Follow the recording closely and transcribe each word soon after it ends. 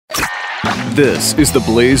This is the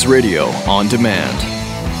Blaze Radio on demand.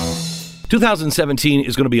 2017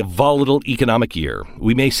 is going to be a volatile economic year.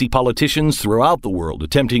 We may see politicians throughout the world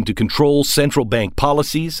attempting to control central bank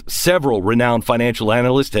policies. Several renowned financial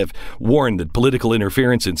analysts have warned that political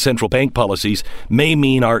interference in central bank policies may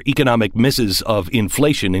mean our economic misses of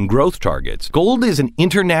inflation and growth targets. Gold is an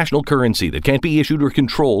international currency that can't be issued or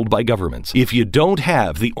controlled by governments. If you don't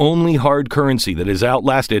have the only hard currency that has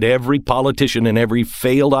outlasted every politician and every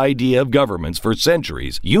failed idea of governments for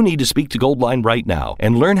centuries, you need to speak to Goldline right now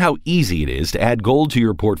and learn how easy it is to add gold to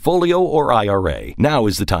your portfolio or IRA. Now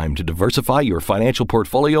is the time to diversify your financial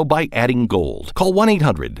portfolio by adding gold. Call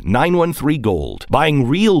 1-800-913-GOLD. Buying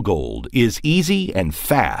real gold is easy and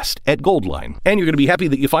fast at Goldline. And you're going to be happy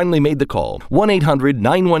that you finally made the call.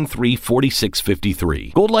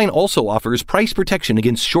 1-800-913-4653. Goldline also offers price protection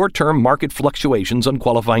against short-term market fluctuations on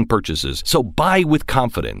qualifying purchases. So buy with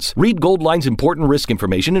confidence. Read Goldline's important risk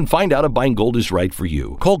information and find out if buying gold is right for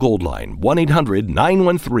you. Call Goldline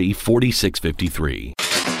 1-800-913-4653. The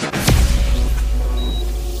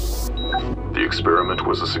experiment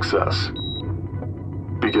was a success.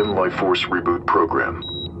 Begin Life Force Reboot Program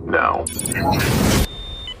now.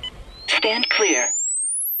 Stand clear.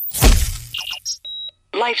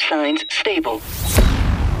 Life signs stable.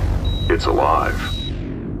 It's alive.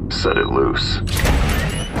 Set it loose.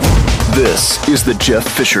 This is the Jeff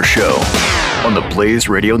Fisher Show on the Blaze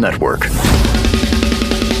Radio Network.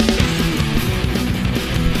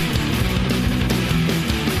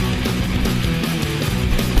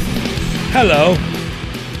 Hello.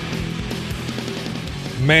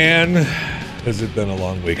 Man, has it been a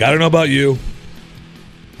long week. I don't know about you.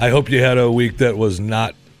 I hope you had a week that was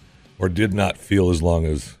not or did not feel as long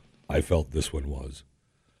as I felt this one was.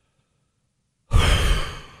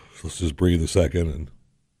 Let's just breathe a second and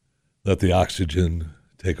let the oxygen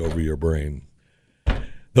take over your brain.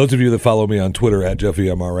 Those of you that follow me on Twitter at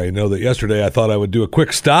JeffyMRA know that yesterday I thought I would do a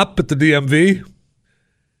quick stop at the DMV.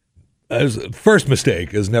 First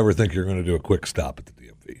mistake is never think you're going to do a quick stop at the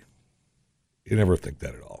DMV. You never think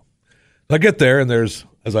that at all. I get there, and as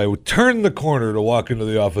I would turn the corner to walk into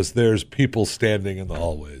the office, there's people standing in the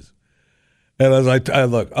hallways. And as I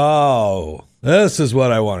look, oh, this is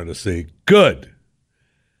what I wanted to see. Good.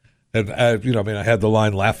 And I had the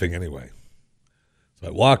line laughing anyway. So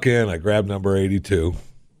I walk in, I grab number 82.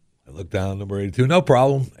 I look down, number 82, no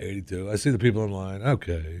problem, 82. I see the people in line.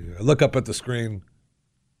 Okay. I look up at the screen.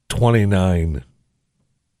 29.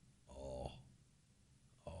 Oh.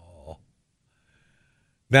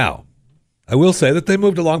 Now, I will say that they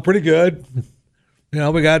moved along pretty good.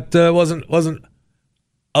 We got wasn't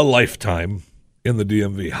a lifetime in the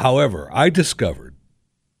DMV. However, I discovered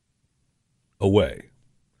a way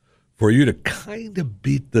for you to kind of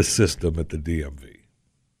beat the system at the DMV.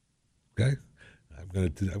 Okay? I'm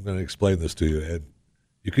going to explain this to you, and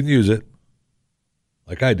you can use it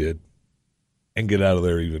like I did. And get out of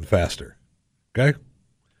there even faster, okay?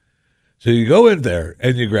 So you go in there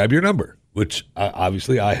and you grab your number, which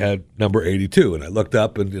obviously I had number 82, and I looked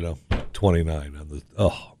up and, 29.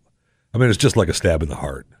 It's just like a stab in the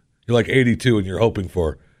heart. You're like 82 and you're hoping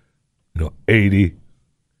for, 80,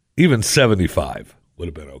 even 75 would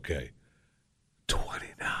have been okay.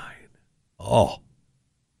 29. Oh.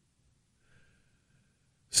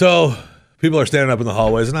 So people are standing up in the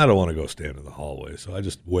hallways, and I don't want to go stand in the hallway, so I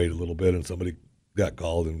just wait a little bit, and somebody got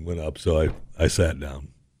called and went up, so I sat down.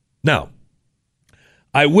 Now,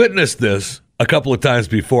 I witnessed this a couple of times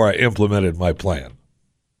before I implemented my plan.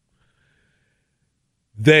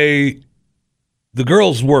 The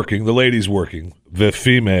girls working, the ladies working, the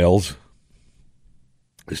females,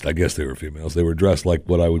 at least I guess they were females, they were dressed like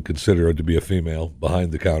what I would consider to be a female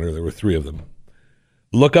behind the counter. There were 3 of them.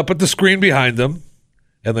 Look up at the screen behind them,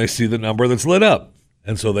 and they see the number that's lit up.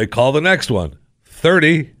 And so they call the next one,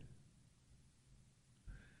 30.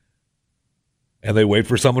 And they wait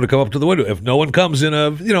for someone to come up to the window. If no one comes in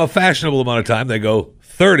a fashionable amount of time, they go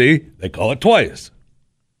 30. They call it twice.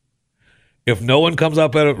 If no one comes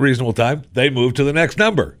up at a reasonable time, they move to the next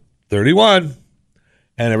number, 31.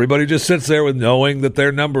 And everybody just sits there with knowing that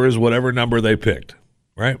their number is whatever number they picked,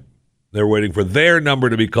 right? They're waiting for their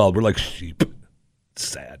number to be called. We're like sheep. It's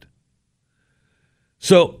sad.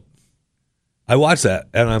 So I watch that,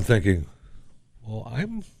 and I'm thinking, well,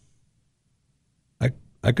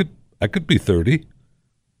 I could be 30,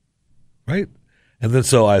 right? And then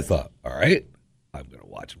so I thought, all right, I'm going to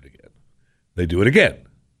watch them again. They do it again.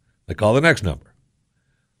 They call the next number.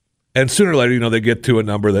 And sooner or later, they get to a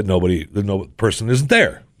number that no person isn't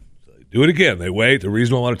there. So they do it again. They wait a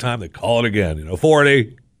reasonable amount of time. They call it again,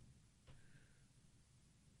 40.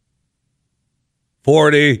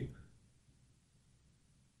 40.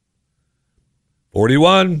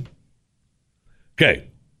 41. Okay.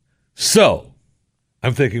 So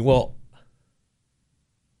I'm thinking, well,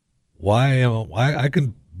 why I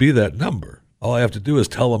can be that number. All I have to do is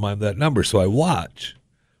tell them I'm that number. So I watch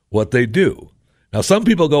what they do. Now, some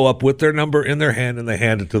people go up with their number in their hand and they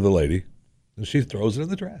hand it to the lady, and she throws it in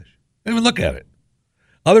the trash. They don't even look at it.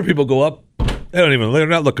 Other people go up. They're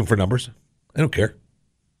not looking for numbers. They don't care.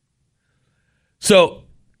 So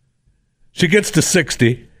she gets to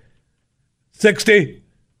 60. 60.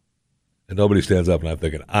 And nobody stands up, and I'm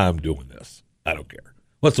thinking, I'm doing this. I don't care.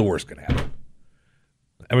 What's the worst going to happen?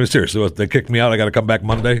 I mean, seriously, they kick me out, I got to come back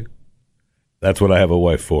Monday? That's what I have a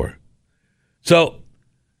wife for. So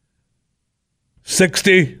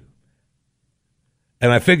 60,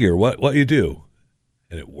 and I figure what you do,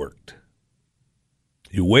 and it worked.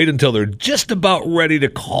 You wait until they're just about ready to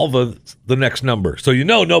call the next number, so you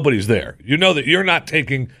know nobody's there. You know that you're not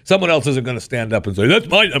taking, someone else isn't going to stand up and say, that's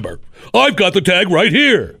my number. I've got the tag right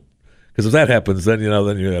here. Because if that happens, then you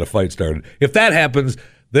got a fight started. If that happens,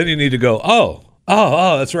 then you need to go, oh,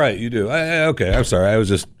 that's right, you do. Okay, I'm sorry, I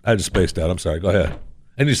just spaced out. I'm sorry, go ahead.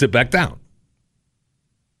 And you sit back down.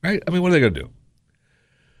 Right? I mean, what are they going to do?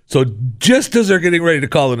 So just as they're getting ready to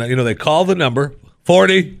call they call the number,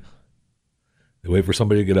 40. They wait for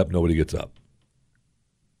somebody to get up. Nobody gets up.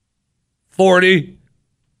 40.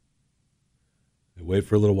 They wait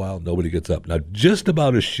for a little while. Nobody gets up. Now, just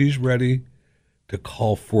about as she's ready to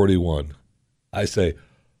call 41, I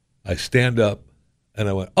stand up, and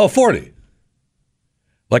I went, 40.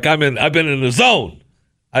 Like I've been in the zone.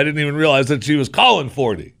 I didn't even realize that she was calling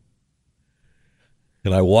 40.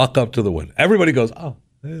 And I walk up to the window. Everybody goes, oh.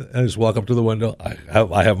 I just walk up to the window.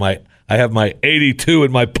 I have my 82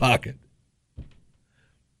 in my pocket.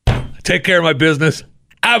 I take care of my business.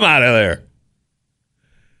 I'm out of there.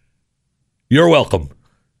 You're welcome.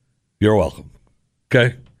 You're welcome.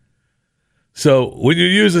 Okay? So when you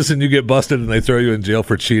use this and you get busted and they throw you in jail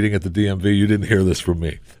for cheating at the DMV, you didn't hear this from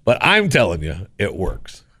me. But I'm telling you, it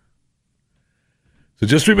works. So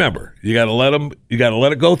just remember, you got to let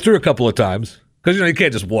it go through a couple of times, because you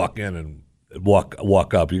can't just walk in and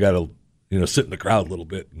walk up. You got to sit in the crowd a little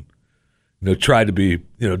bit and try to be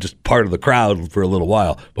just part of the crowd for a little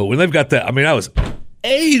while. But when they've got that, I mean, I was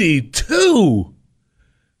 82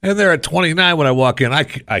 and they're at 29 when I walk in. I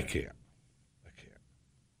can't.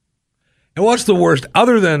 And what's the worst,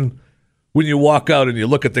 other than when you walk out and you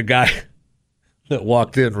look at the guy that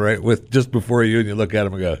walked in right with just before you, and you look at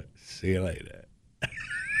him and go, see you later.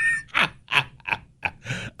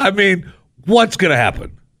 I mean, what's going to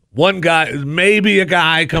happen? Maybe a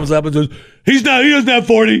guy comes up and says, he doesn't have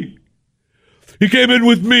 40. He came in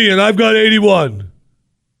with me and I've got 81.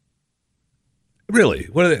 Really?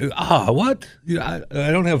 What are they? What? I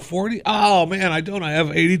don't have 40? Oh, man, I don't. I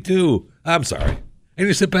have 82. I'm sorry. And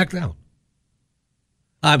you sit back down.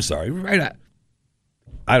 I'm sorry. Right?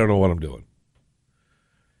 I don't know what I'm doing.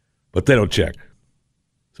 But they don't check.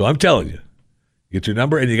 So I'm telling you, get your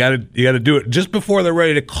number, and you got to do it just before they're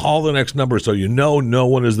ready to call the next number, so no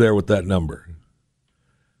one is there with that number.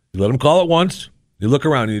 You let them call it once. You look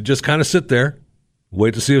around. And you just kind of sit there,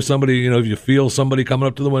 wait to see if somebody, if you feel somebody coming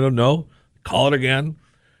up to the window. No, call it again.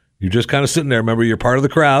 You're just kind of sitting there. Remember, you're part of the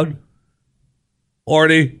crowd.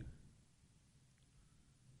 40.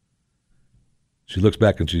 She looks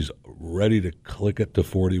back and she's ready to click it to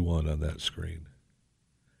 41 on that screen.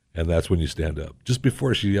 And that's when you stand up. Just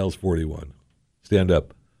before she yells 41. Stand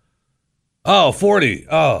up. Oh, 40.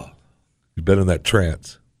 Oh, you've been in that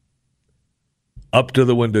trance. Up to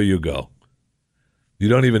the window you go. You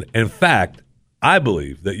don't even, in fact, I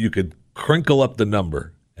believe that you could crinkle up the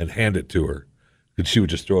number and hand it to her, and she would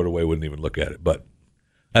just throw it away, wouldn't even look at it. But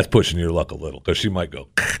that's pushing your luck a little, because she might go,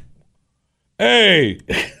 hey,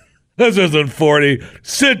 this isn't 40.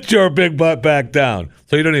 Sit your big butt back down.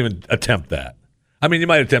 So you don't even attempt that. I mean, you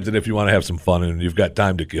might attempt it if you want to have some fun and you've got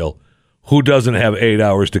time to kill. Who doesn't have 8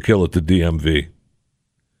 hours to kill at the DMV?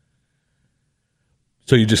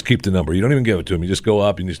 So you just keep the number. You don't even give it to them. You just go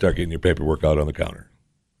up and you start getting your paperwork out on the counter.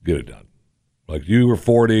 Get it done. Like, you were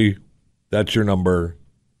 40. That's your number.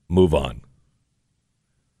 Move on.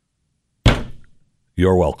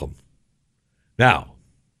 You're welcome. Now,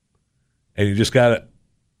 and you just got to,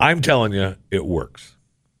 I'm telling you, it works.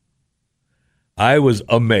 I was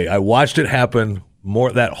amazed. I watched it happen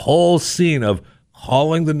more, that whole scene of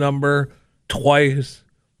calling the number twice,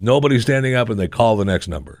 nobody standing up, and they call the next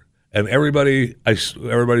number. And everybody's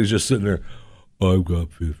just sitting there, I've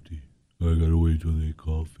got 50. I got to wait till they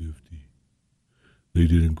call 50. They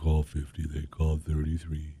didn't call 50. They called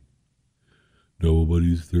 33.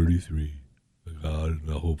 Nobody's 33. God,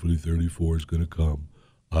 now hopefully 34 is going to come.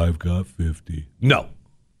 I've got 50. No.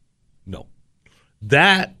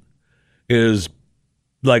 That is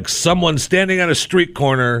like someone standing on a street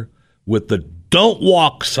corner with the "Don't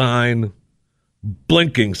Walk" sign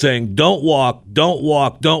blinking, saying "Don't walk, don't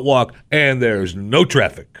walk, don't walk," and there's no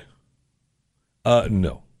traffic.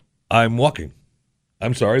 No, I'm walking.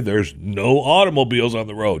 I'm sorry, there's no automobiles on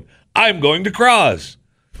the road. I'm going to cross.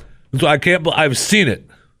 So I've seen it.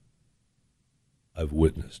 I've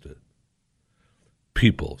witnessed it.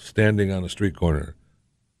 People standing on a street corner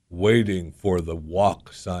waiting for the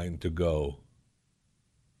walk sign to go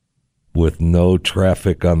with no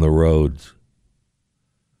traffic on the roads.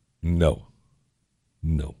 No.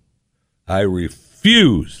 I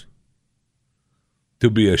refuse to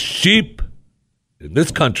be a sheep in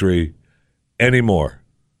this country anymore.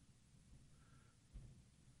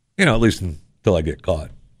 At least until I get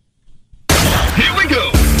caught. Here we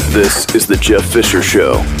go. This is the Jeff Fisher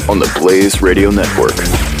Show on the Blaze Radio Network. –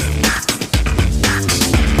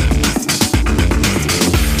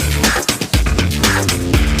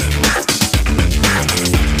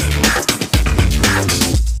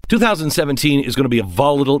 2017 is going to be a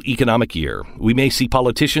volatile economic year. We may see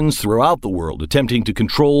politicians throughout the world attempting to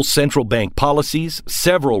control central bank policies.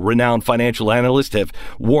 Several renowned financial analysts have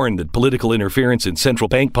warned that political interference in central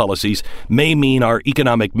bank policies may mean our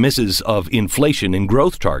economic misses of inflation and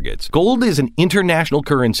growth targets. Gold is an international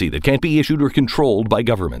currency that can't be issued or controlled by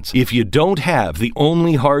governments. If you don't have the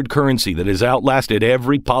only hard currency that has outlasted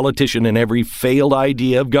every politician and every failed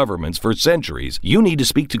idea of governments for centuries, you need to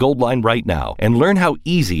speak to Goldline right now and learn how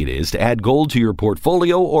easy it is to add gold to your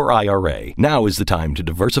portfolio or IRA. Now is the time to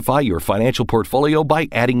diversify your financial portfolio by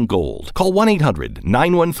adding gold. Call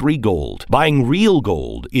 1-800-913-GOLD. Buying real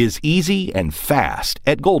gold is easy and fast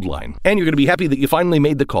at Goldline. And you're going to be happy that you finally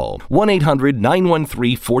made the call.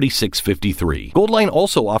 1-800-913-4653. Goldline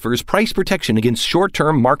also offers price protection against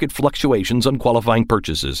short-term market fluctuations on qualifying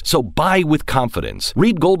purchases. So buy with confidence.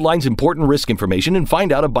 Read Goldline's important risk information and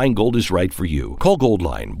find out if buying gold is right for you. Call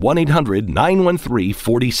Goldline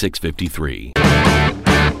 1-800-913-4653. The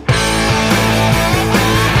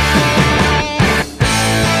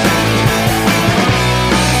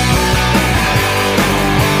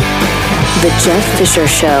Jeff Fisher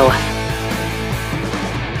Show.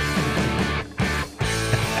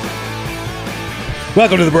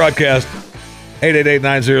 Welcome to the broadcast.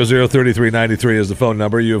 888-900-3393 is the phone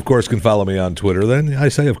number. You, of course, can follow me on Twitter. Then I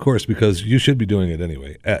say, of course, because you should be doing it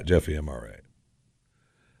anyway, at JeffyMRA.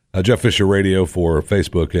 Jeff Fisher Radio for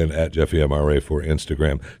Facebook and at JeffyMRA for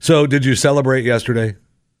Instagram. So did you celebrate yesterday?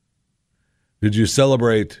 Did you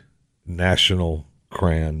celebrate National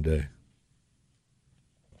Crayon Day?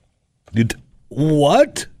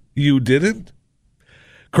 What? You didn't?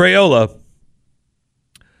 Crayola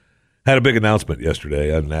had a big announcement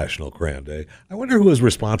yesterday on National Crayon Day. I wonder who was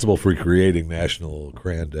responsible for creating National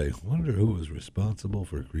Crayon Day.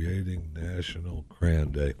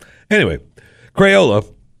 Anyway,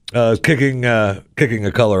 Crayola kicking a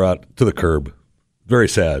color out to the curb. Very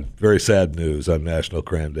sad news on National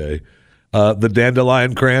Crayon Day. The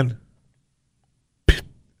dandelion crayon,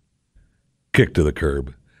 kicked to the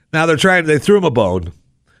curb. Now they threw him a bone.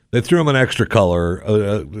 They threw him an extra color,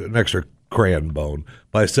 an extra crayon bone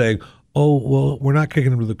by saying, "Oh, well, we're not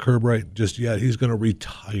kicking him to the curb right just yet. He's going to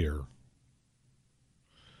retire.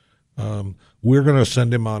 We're going to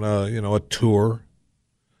send him on a tour.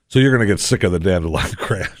 So you're going to get sick of the dandelion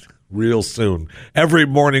crayon real soon. Every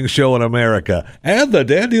morning show in America, and the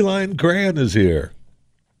dandelion crayon is here."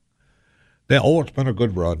 It's been a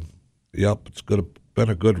good run. Yep, been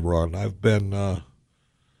a good run. I've been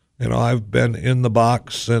in the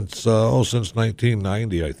box since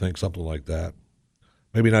 1990, I think, something like that.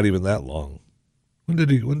 Maybe not even that long. When did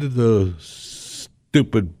the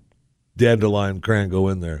stupid dandelion crayon go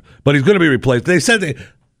in there? But he's going to be replaced. They said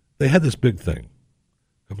they had this big thing.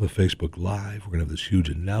 Come to Facebook Live. We're going to have this huge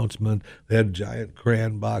announcement. They had giant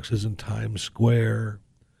crayon boxes in Times Square.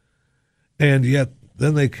 And yet,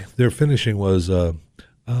 then their finishing was, you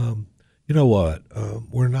know what?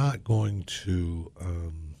 We're not going to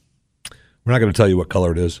tell you what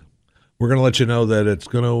color it is. We're going to let you know that it's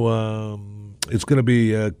going to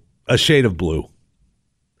be a shade of blue.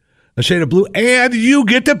 A shade of blue, and you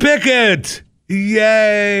get to pick it.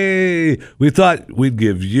 Yay! We thought we'd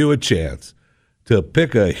give you a chance to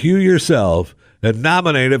pick a hue yourself and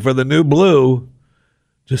nominate it for the new blue.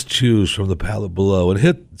 Just choose from the palette below and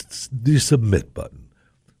hit the submit button.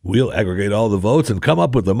 We'll aggregate all the votes and come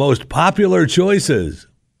up with the most popular choices.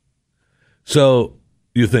 So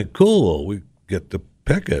you think, cool, we get to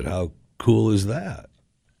pick it. How cool is that?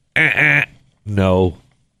 No.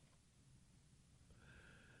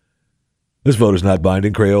 This vote is not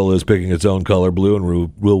binding. Crayola is picking its own color, blue,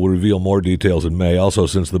 and will reveal more details in May. Also,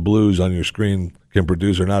 since the blues on your screen can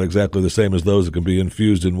produce are not exactly the same as those that can be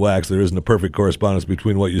infused in wax, there isn't a perfect correspondence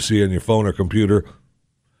between what you see on your phone or computer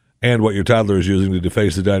and what your toddler is using to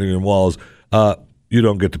deface the dining room walls. You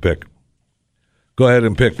don't get to pick. Go ahead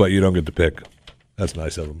and pick, but you don't get to pick. That's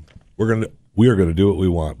nice of them. We are gonna do what we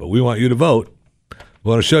want, but we want you to vote. We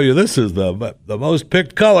want to show you this is the most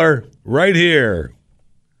picked color right here.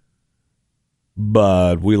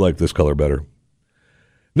 But we like this color better.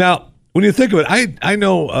 Now, when you think of it, I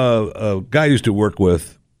know a guy I used to work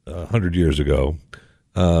with 100 years ago.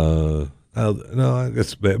 No, I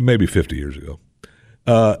guess maybe 50 years ago.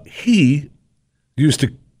 He used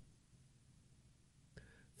to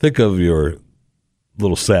think of your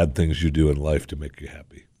little sad things you do in life to make you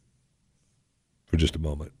happy for just a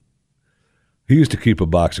moment. He used to keep a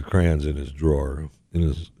box of crayons in his drawer, in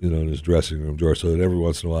his dressing room drawer, so that every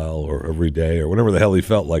once in a while or every day or whenever the hell he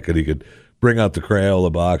felt like it, he could bring out the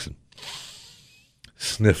Crayola box and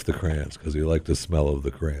sniff the crayons because he liked the smell of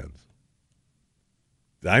the crayons.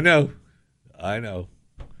 I know. I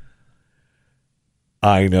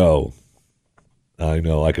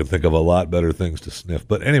can think of a lot better things to sniff.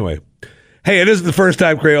 But anyway, hey, it isn't the first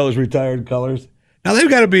time Crayola's retired colors. Now, they've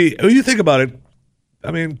got to be, when you think about it,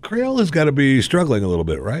 I mean, Crayola's got to be struggling a little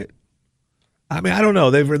bit, right? I mean, I don't know.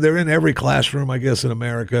 They're in every classroom, I guess, in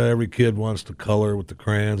America. Every kid wants to color with the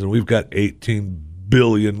crayons, and we've got 18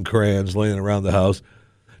 billion crayons laying around the house.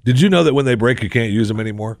 Did you know that when they break, you can't use them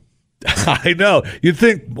anymore? I know. You'd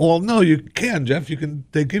think, well, no, you can, Jeff.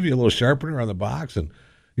 They give you a little sharpener on the box, and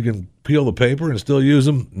you can peel the paper and still use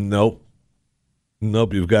them. Nope.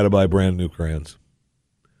 You've got to buy brand new crayons.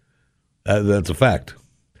 That's a fact.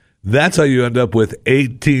 That's how you end up with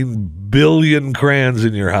 18 billion crayons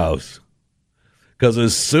in your house. Because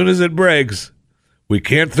as soon as it breaks, we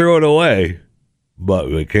can't throw it away,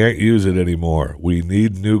 but we can't use it anymore. We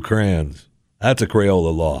need new crayons. That's a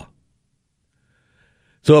Crayola law.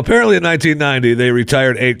 So apparently in 1990, they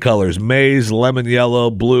retired 8 colors: maize, lemon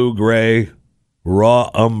yellow, blue, gray,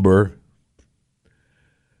 raw umber,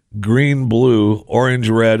 green, blue, orange,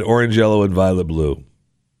 red, orange, yellow, and violet blue.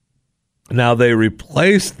 Now they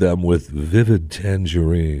replaced them with vivid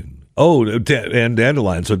tangerine. Oh, and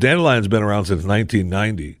dandelion. So dandelion's been around since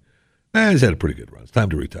 1990. He's had a pretty good run. It's time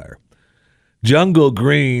to retire. Jungle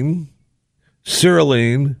green,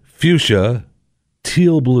 cerulean, fuchsia,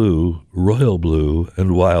 teal blue, royal blue,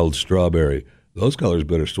 and wild strawberry. Those colors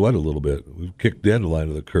better sweat a little bit. We've kicked dandelion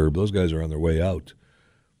to the curb. Those guys are on their way out.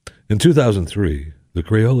 In 2003, the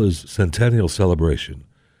Crayola's centennial celebration,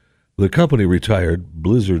 the company retired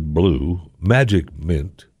Blizzard Blue, Magic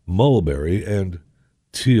Mint, Mulberry, and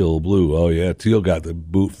Teal Blue. Oh, yeah, Teal got the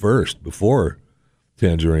boot first before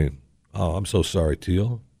Tangerine. Oh, I'm so sorry,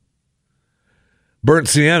 Teal. Burnt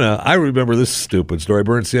Sienna, I remember this stupid story.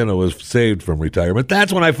 Burnt Sienna was saved from retirement.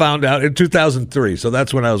 That's when I found out in 2003. So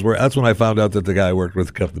that's when I found out that the guy I worked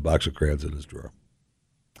with kept the box of crayons in his drawer.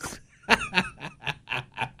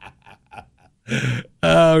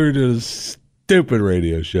 We're doing a stupid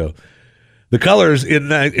radio show. The colors in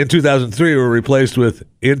 2003 were replaced with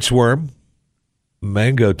Inchworm,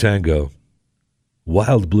 Mango Tango,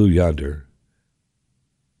 Wild Blue Yonder,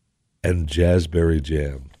 and Jazzberry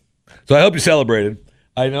Jam. So I hope you celebrated.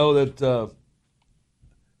 I know that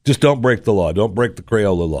just don't break the law. Don't break the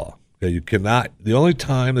Crayola law. Okay, you cannot. The only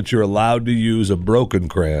time that you're allowed to use a broken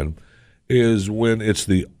crayon is when it's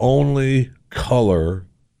the only color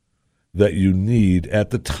that you need at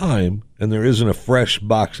the time, and there isn't a fresh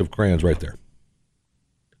box of crayons right there.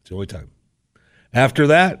 It's the only time. After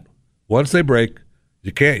that, once they break,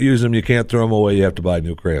 you can't use them. You can't throw them away. You have to buy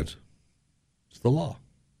new crayons. It's the law.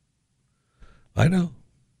 I know.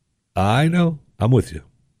 I'm with you.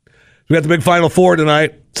 We got the big Final Four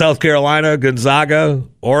tonight. South Carolina, Gonzaga,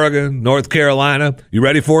 Oregon, North Carolina. You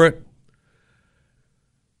ready for it?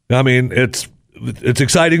 I mean, it's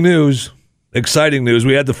exciting news. Exciting news.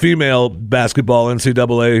 We had the female basketball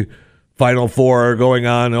NCAA Final Four going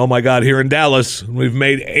on. Oh, my God, here in Dallas. We've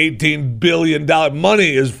made $18 billion.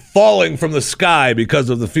 Money is falling from the sky because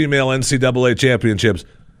of the female NCAA championships.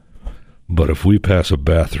 But if we pass a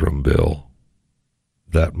bathroom bill,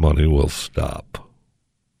 that money will stop.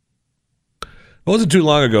 It wasn't too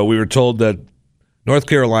long ago we were told that North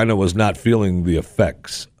Carolina was not feeling the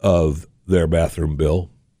effects of their bathroom bill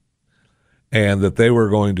and that they were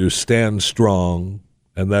going to stand strong,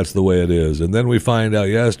 and that's the way it is. And then we find out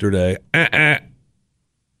yesterday,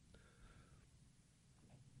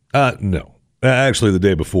 no. Actually, the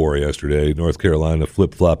day before yesterday, North Carolina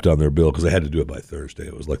flip-flopped on their bill because they had to do it by Thursday.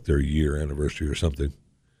 It was like their year anniversary or something.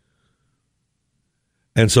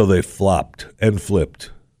 And so they flopped and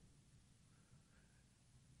flipped.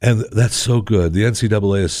 And that's so good. The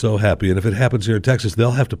NCAA is so happy. And if it happens here in Texas,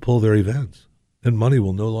 they'll have to pull their events. And money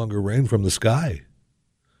will no longer rain from the sky.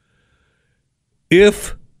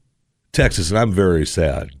 If Texas, and I'm very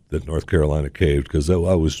sad that North Carolina caved, because I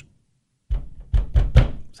was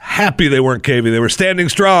happy they weren't caving. They were standing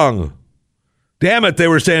strong. Damn it, they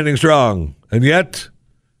were standing strong. And yet,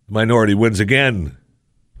 the minority wins again.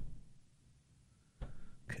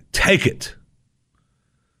 Take it.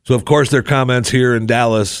 So, of course, their comments here in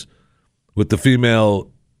Dallas with the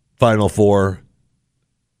female Final Four.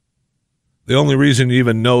 The only reason you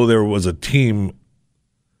even know there was a team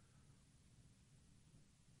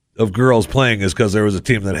of girls playing is because there was a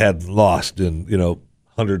team that had lost in,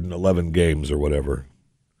 111 games or whatever.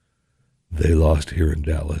 They lost here in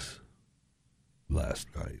Dallas last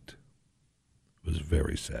night. It was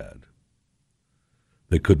very sad.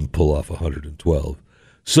 They couldn't pull off 112.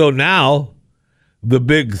 So now, the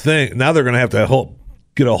big thing, now they're going to have to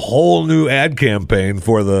get a whole new ad campaign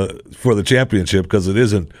for the championship, because it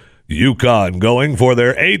isn't UConn going for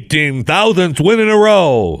their 18,000th win in a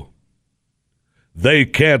row. They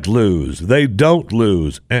can't lose. They don't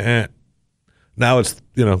lose. Now it's,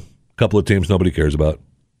 a couple of teams nobody cares about.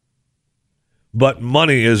 But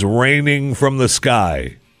money is raining from the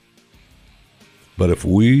sky. But if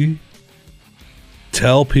we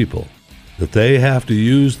tell people that they have to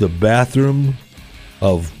use the bathroom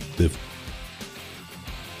of the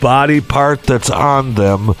body part that's on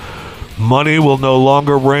them, money will no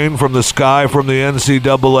longer rain from the sky from the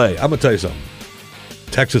NCAA. I'm going to tell you something.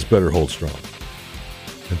 Texas better hold strong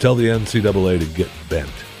and tell the NCAA to get bent.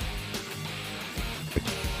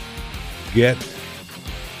 Get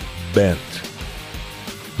bent.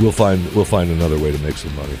 We'll find another way to make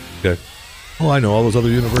some money. Okay. Oh, I know all those other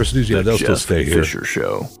universities. Yeah, they'll still stay here. The Jeff Fisher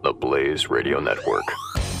Show, the Blaze Radio Network.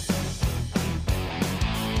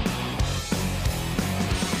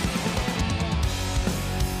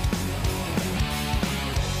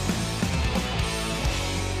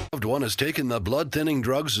 One has taken the blood-thinning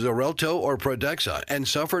drugs Xarelto or Prodexa and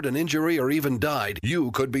suffered an injury or even died,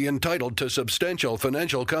 you could be entitled to substantial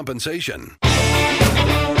financial compensation.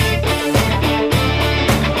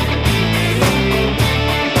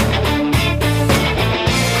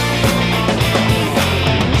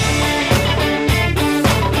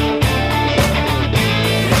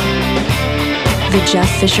 The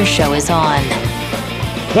Jeff Fisher Show is on.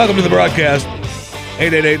 Welcome to the broadcast.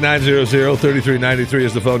 888-900-3393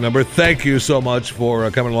 is the phone number. Thank you so much for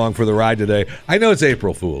coming along for the ride today. I know it's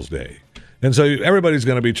April Fool's Day, and so everybody's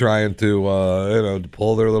going to be trying to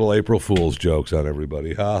pull their little April Fool's jokes on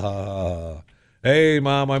everybody. Ha, ha, ha. Hey,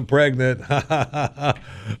 Mom, I'm pregnant. Ha, ha, ha, ha.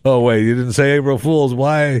 Oh, wait, you didn't say April Fool's.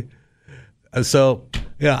 Why? So,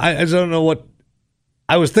 yeah, I just don't know what.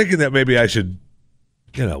 I was thinking that maybe I should,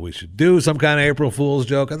 we should do some kind of April Fool's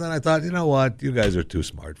joke, and then I thought, you know what? You guys are too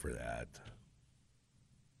smart for that.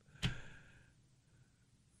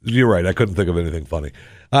 You're right. I couldn't think of anything funny.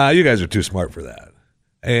 You guys are too smart for that.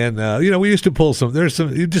 And, we used to pull some.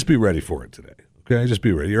 You just be ready for it today. Okay? Just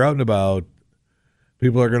be ready. You're out and about.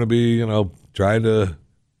 People are going to be, trying to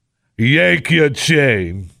yank your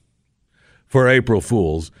chain for April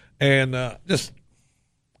Fools. And just,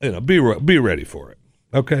 be ready for it.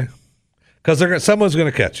 Okay? Because someone's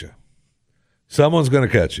going to catch you. Someone's going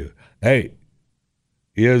to catch you. Hey,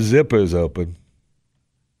 your zipper's open.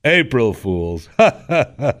 April Fools.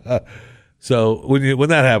 So when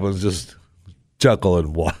that happens, just chuckle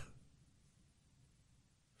and walk.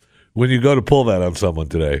 When you go to pull that on someone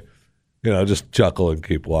today, just chuckle and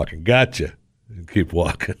keep walking. Gotcha. And keep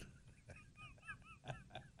walking.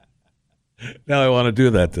 Now I want to do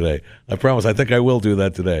that today. I promise. I think I will do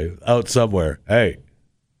that today. Out somewhere. Hey,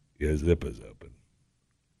 your zipper's open.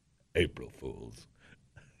 April Fools.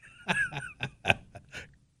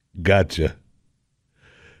 Gotcha.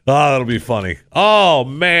 Oh, that'll be funny. Oh,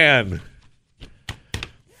 man.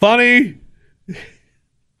 Funny.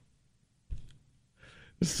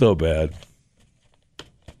 So bad.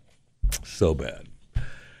 So bad.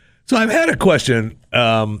 So I've had a question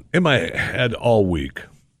in my head all week.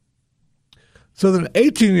 So an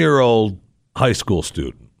 18-year-old high school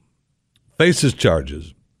student faces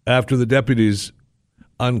charges after the deputies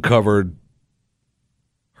uncovered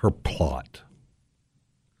her plot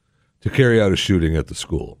to carry out a shooting at the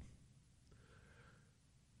school.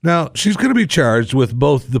 Now, she's going to be charged with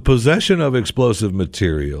both the possession of explosive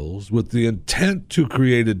materials with the intent to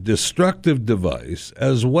create a destructive device,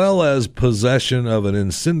 as well as possession of an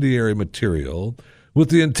incendiary material with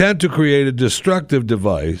the intent to create a destructive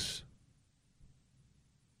device.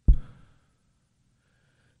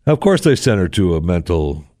 Of course, they sent her to a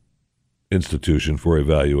mental institution for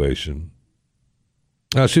evaluation.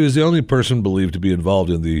 Now, she was the only person believed to be involved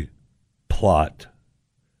in the plot,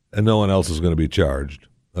 and no one else is going to be charged,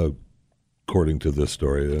 according to this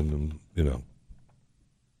story. And, you know,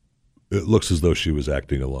 it looks as though she was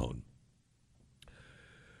acting alone.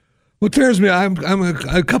 What tears me, I'm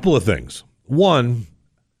a couple of things. One,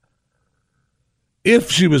 if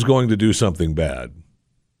she was going to do something bad,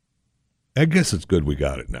 I guess it's good we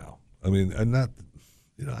got it now. I mean, and not,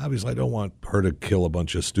 you know, obviously I don't want her to kill a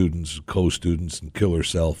bunch of students, co-students, and kill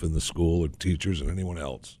herself in the school and teachers and anyone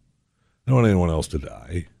else. I don't want anyone else to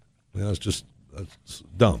die. You know, that's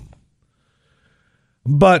dumb.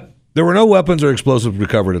 But there were no weapons or explosives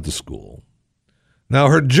recovered at the school. Now,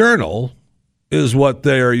 her journal is what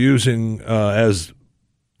they are using as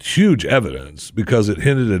huge evidence because it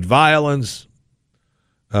hinted at violence.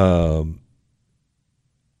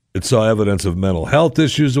 It saw evidence of mental health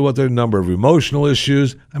issues, of what their number of emotional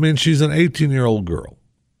issues. I mean, she's an 18-year-old girl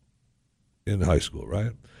in high school,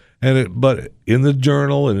 right? But in the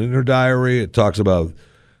journal and in her diary, it talks about,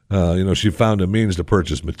 she found a means to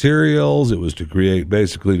purchase materials. It was to create,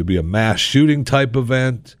 basically, to be a mass shooting type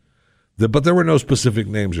event. But there were no specific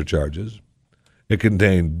names or charges. It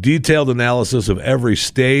contained detailed analysis of every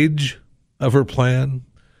stage of her plan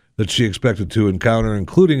that she expected to encounter,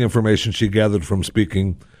 including information she gathered from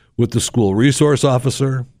speaking with the school resource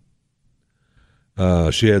officer.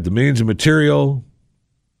 She had the means and material.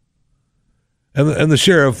 And the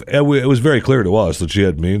sheriff, it was very clear to us that she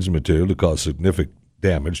had means and material to cause significant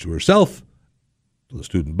damage to herself, to the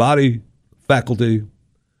student body, faculty.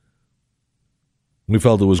 We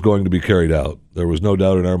felt it was going to be carried out. There was no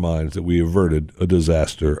doubt in our minds that we averted a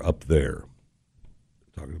disaster up there.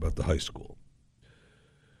 Talking about the high school.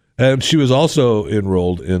 And she was also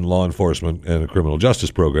enrolled in law enforcement and a criminal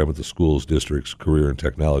justice program at the school's district's Career and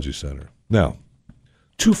Technology Center. Now,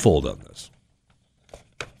 twofold on this.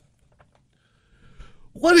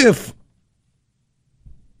 What if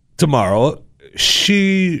tomorrow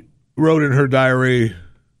she wrote in her diary,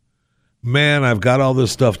 man, I've got all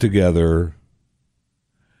this stuff together,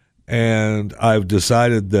 and I've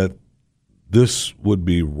decided that this would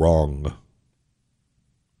be wrong.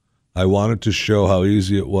 I wanted to show how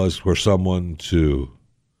easy it was for someone to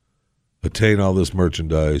attain all this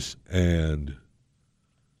merchandise and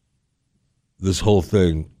this whole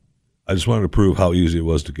thing. I just wanted to prove how easy it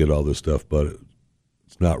was to get all this stuff, but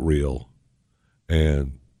it's not real.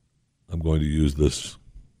 And I'm going to use this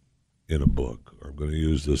in a book, or I'm going to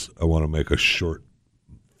use this. I want to make a short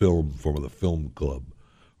film for the film club,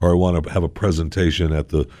 or I want to have a presentation at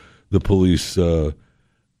the police, at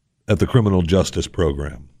the criminal justice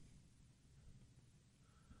program.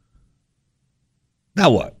 Now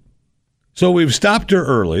what? So we've stopped her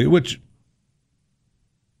early, which,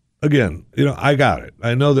 again, I got it.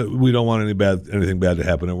 I know that we don't want anything bad to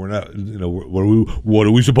happen, and we're not. What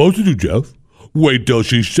are we supposed to do, Jeff? Wait till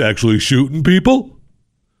she's actually shooting people?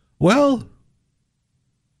 Well,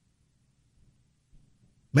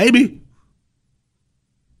 maybe.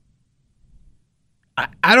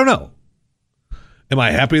 I don't know. Am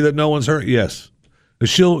I happy that no one's hurt? Yes.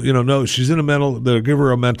 She'll, no, she's in they'll give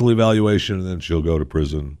her a mental evaluation, and then she'll go to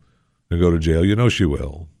prison and go to jail. She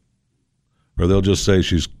will. Or they'll just say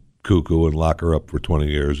she's cuckoo and lock her up for 20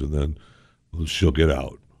 years, and then she'll get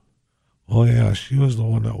out. Oh, yeah, she was the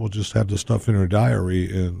one that just had the stuff in her diary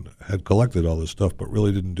and had collected all this stuff, but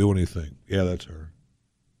really didn't do anything. Yeah, that's her.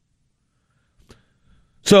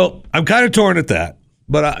 So I'm kind of torn at that,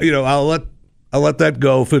 but I'll let that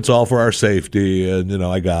go if it's all for our safety, and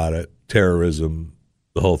I got it. Terrorism.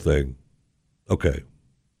 The whole thing. Okay.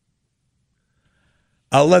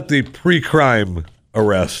 I'll let the pre-crime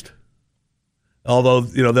arrest. Although,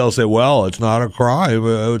 they'll say, well, it's not a crime.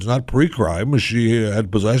 It's not pre-crime. She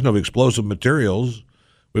had possession of explosive materials.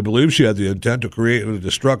 We believe she had the intent to create a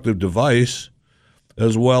destructive device,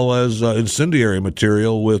 as well as incendiary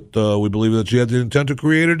material we believe that she had the intent to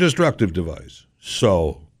create a destructive device.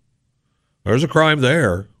 So, there's a crime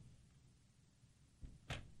there.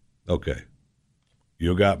 Okay.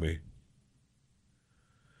 You got me.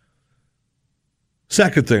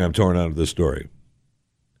 Second thing I'm torn out of this story.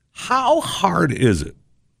 How hard is it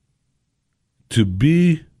to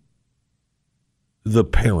be the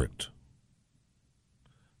parent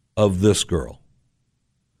of this girl?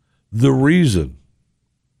 The reason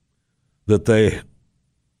that they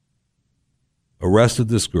arrested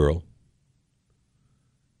this girl,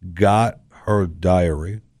 got her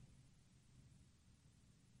diary,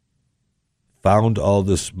 found all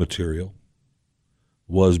this material,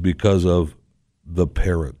 was because of the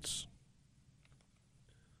parents.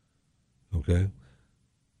 Okay?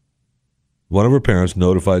 One of her parents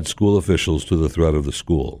notified school officials to the threat of the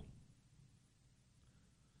school.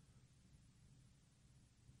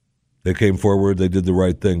 They came forward, they did the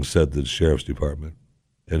right thing, said the sheriff's department.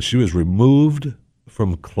 And she was removed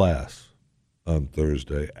from class on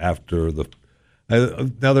Thursday after the...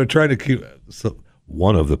 Now they're trying to keep... So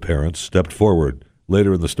one of the parents stepped forward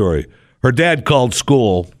later in the story. Her dad called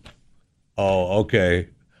school. Oh, okay.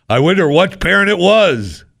 I wonder what parent it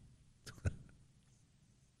was.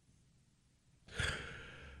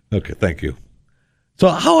 Okay, thank you. So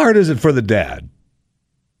how hard is it for the dad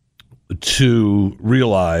to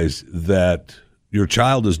realize that your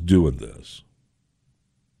child is doing this?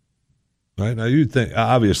 Right? Now, you think,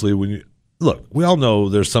 obviously, when you look, we all know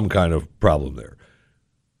there's some kind of problem there.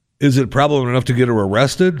 Is it problem enough to get her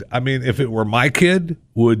arrested? I mean, if it were my kid,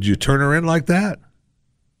 would you turn her in like that?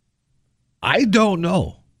 I don't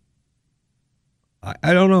know.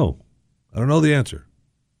 I don't know. I don't know the answer.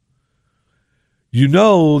 You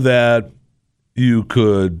know that you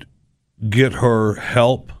could get her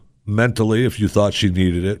help mentally if you thought she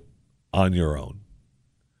needed it on your own.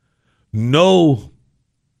 No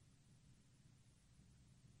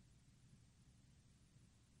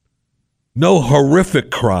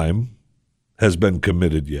horrific crime has been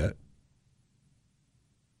committed yet.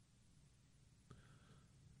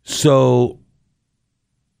 So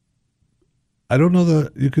I don't know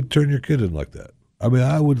that you could turn your kid in like that. I mean,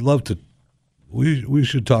 I would love to. We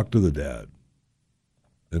should talk to the dad,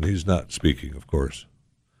 and he's not speaking, of course.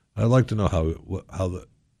 I'd like to know how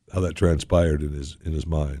that transpired in his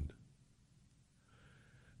mind.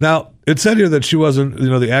 Now, it said here that she wasn't.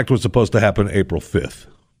 The act was supposed to happen April 5th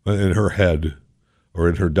in her head, or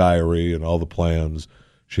in her diary, and all the plans.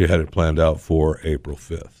 She had it planned out for April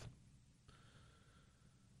 5th.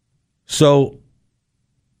 So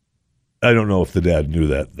I don't know if the dad knew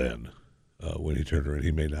that then. When he turned her in,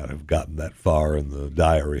 he may not have gotten that far in the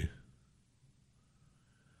diary.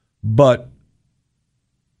 But,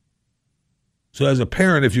 so as a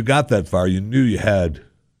parent, if you got that far, you knew you had,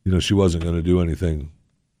 she wasn't going to do anything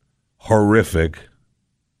horrific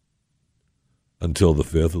until the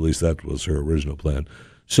 5th. At least that was her original plan.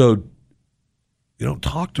 So, you don't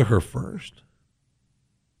talk to her first.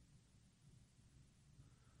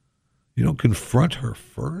 You don't confront her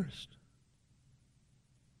first.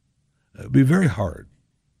 It'd be very hard.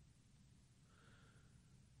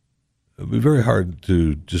 It'd be very hard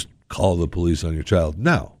to just call the police on your child.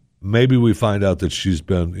 Now, maybe we find out that she's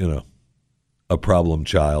been, a problem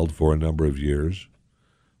child for a number of years.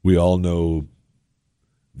 We all know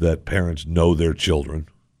that parents know their children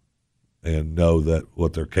and know that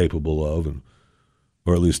what they're capable of,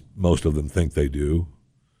 or at least most of them think they do.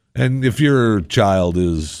 And if your child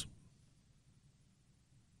is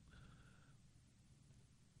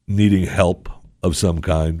needing help of some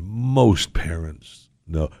kind, most parents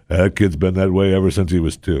know that kid's been that way ever since he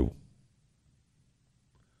was 2.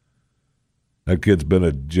 That kid's been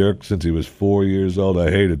a jerk since he was 4 years old.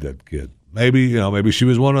 I hated that kid. Maybe she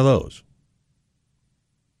was one of those.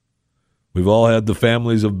 We've all had the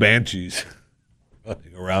families of banshees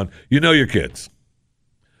running around. You know your kids.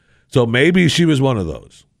 So maybe she was one of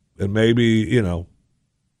those. And maybe, the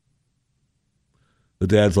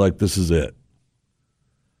dad's like, this is it.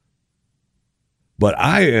 But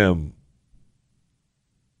I am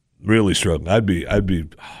really struggling. I'd be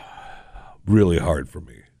really hard for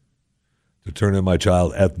me to turn in my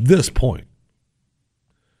child at this point.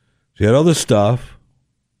 She had all this stuff.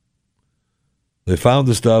 They found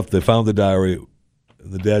the stuff. They found the diary.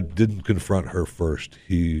 And the dad didn't confront her first.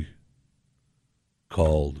 He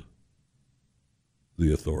called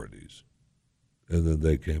the authorities. And then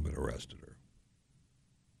they came and arrested her.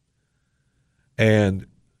 And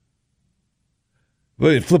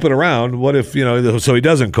but flip it around, what if, so he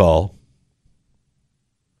doesn't call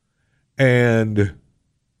and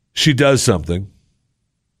she does something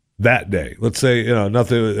that day. Let's say,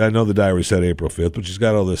 nothing, I know the diary said April 5th, but she's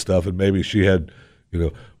got all this stuff and maybe she had, we're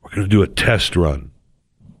going to do a test run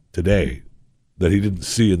today that he didn't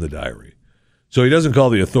see in the diary. So he doesn't call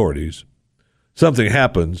the authorities. Something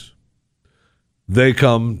happens. They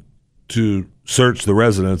come to search the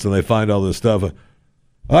residence and they find all this stuff.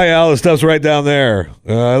 Oh, yeah, all the stuff's right down there.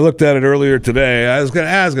 I looked at it earlier today. I was going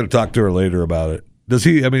to talk to her later about it. Does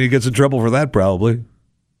he? I mean, he gets in trouble for that probably.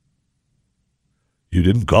 You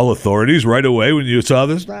didn't call authorities right away when you saw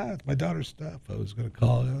this? It's my daughter's stuff. I was going to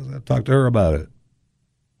call. I was going to talk to her about it.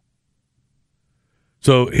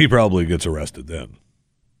 So he probably gets arrested then.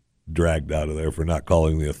 Dragged out of there for not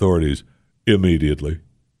calling the authorities immediately.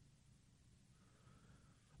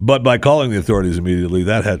 But by calling the authorities immediately,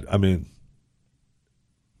 that had,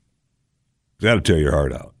 got to tear your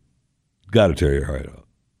heart out. Got to tear your heart out.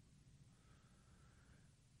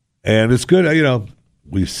 And it's good,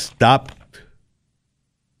 we stopped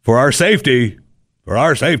for our safety. For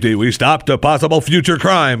our safety, we stopped a possible future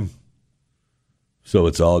crime. So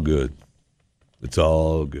it's all good. It's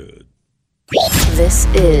all good. This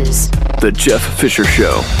is The Jeff Fisher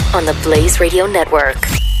Show on the Blaze Radio Network.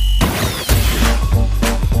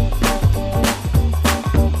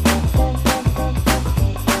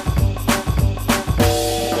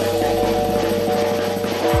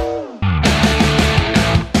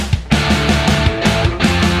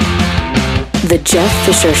 The Jeff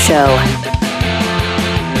Fisher Show.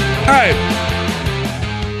 All right.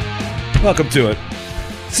 Welcome to it.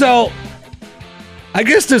 So, I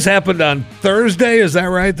guess this happened on Thursday. Is that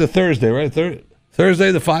right? The Thursday, right?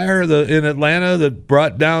 Thursday, the fire in Atlanta that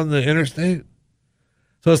brought down the interstate?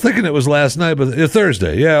 So I was thinking it was last night, but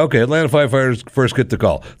Thursday. Yeah, okay. Atlanta firefighters first get the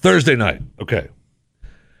call. Thursday night. Okay.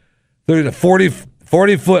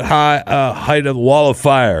 40-foot high height of wall of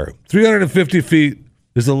fire. 350 feet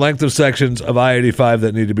is the length of sections of I-85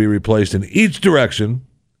 that need to be replaced in each direction.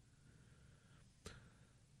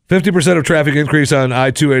 50% of traffic increase on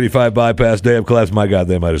I-285 bypass. Day of collapse. My God,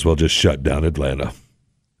 they might as well just shut down Atlanta.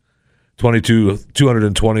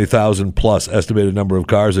 220,000 plus estimated number of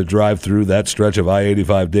cars that drive through that stretch of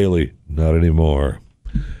I-85 daily. Not anymore.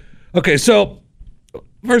 Okay, so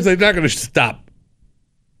first, they're not going to stop.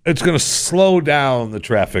 It's going to slow down the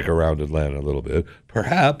traffic around Atlanta a little bit.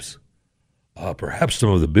 Perhaps some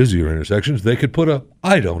of the busier intersections, they could put a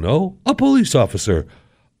police officer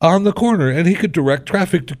on the corner, and he could direct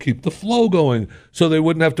traffic to keep the flow going so they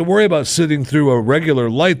wouldn't have to worry about sitting through a regular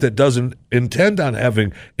light that doesn't intend on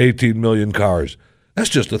having 18 million cars. That's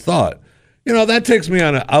just a thought. That takes me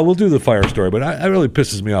on I will do the fire story, but it really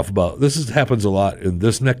pisses me off about this. Happens a lot in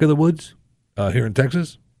this neck of the woods here in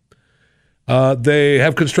Texas. They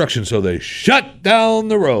have construction, so they shut down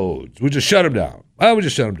the roads. We just shut them down. We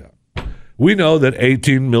just shut them down. We know that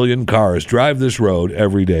 18 million cars drive this road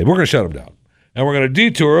every day. We're going to shut them down. And we're going to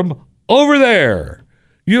detour them over there,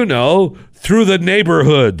 through the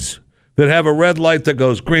neighborhoods that have a red light that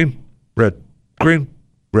goes green, red, green,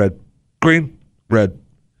 red, green, red.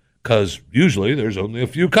 Because usually there's only a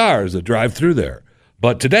few cars that drive through there.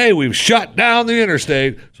 But today we've shut down the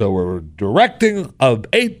interstate, so we're directing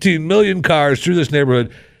 18 million cars through this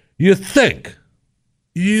neighborhood. You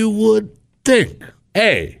would think,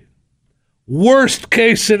 worst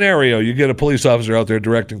case scenario, you get a police officer out there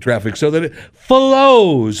directing traffic so that it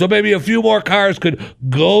flows. So maybe a few more cars could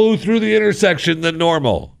go through the intersection than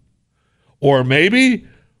normal. Or maybe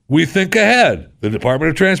we think ahead. The Department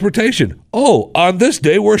of Transportation. On this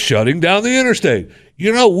day, we're shutting down the interstate.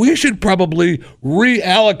 We should probably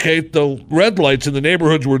reallocate the red lights in the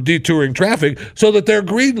neighborhoods we're detouring traffic so that they're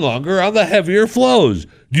green longer on the heavier flows.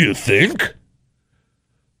 Do you think?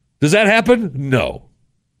 Does that happen? No.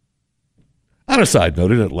 On a side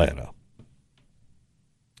note, in Atlanta,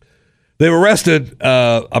 they've arrested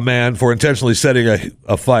a man for intentionally setting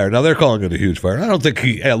a fire. Now, they're calling it a huge fire. I don't think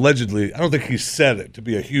he set it to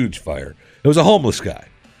be a huge fire. It was a homeless guy.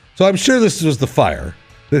 So I'm sure this was the fire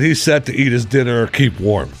that he set to eat his dinner or keep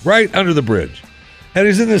warm, right under the bridge. And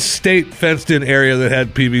he's in this state fenced-in area that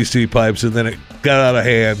had PVC pipes, and then it got out of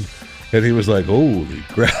hand, and he was like, holy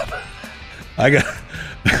crap, I got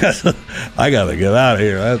to get out of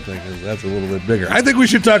here. That's a little bit bigger. I think we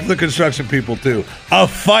should talk to the construction people, too. A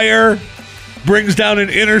fire brings down an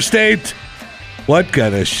interstate. What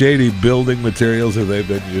kind of shady building materials have they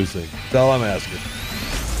been using? That's all I'm asking.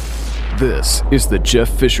 This is the Jeff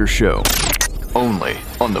Fisher Show, only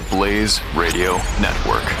on the Blaze Radio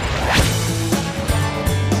Network.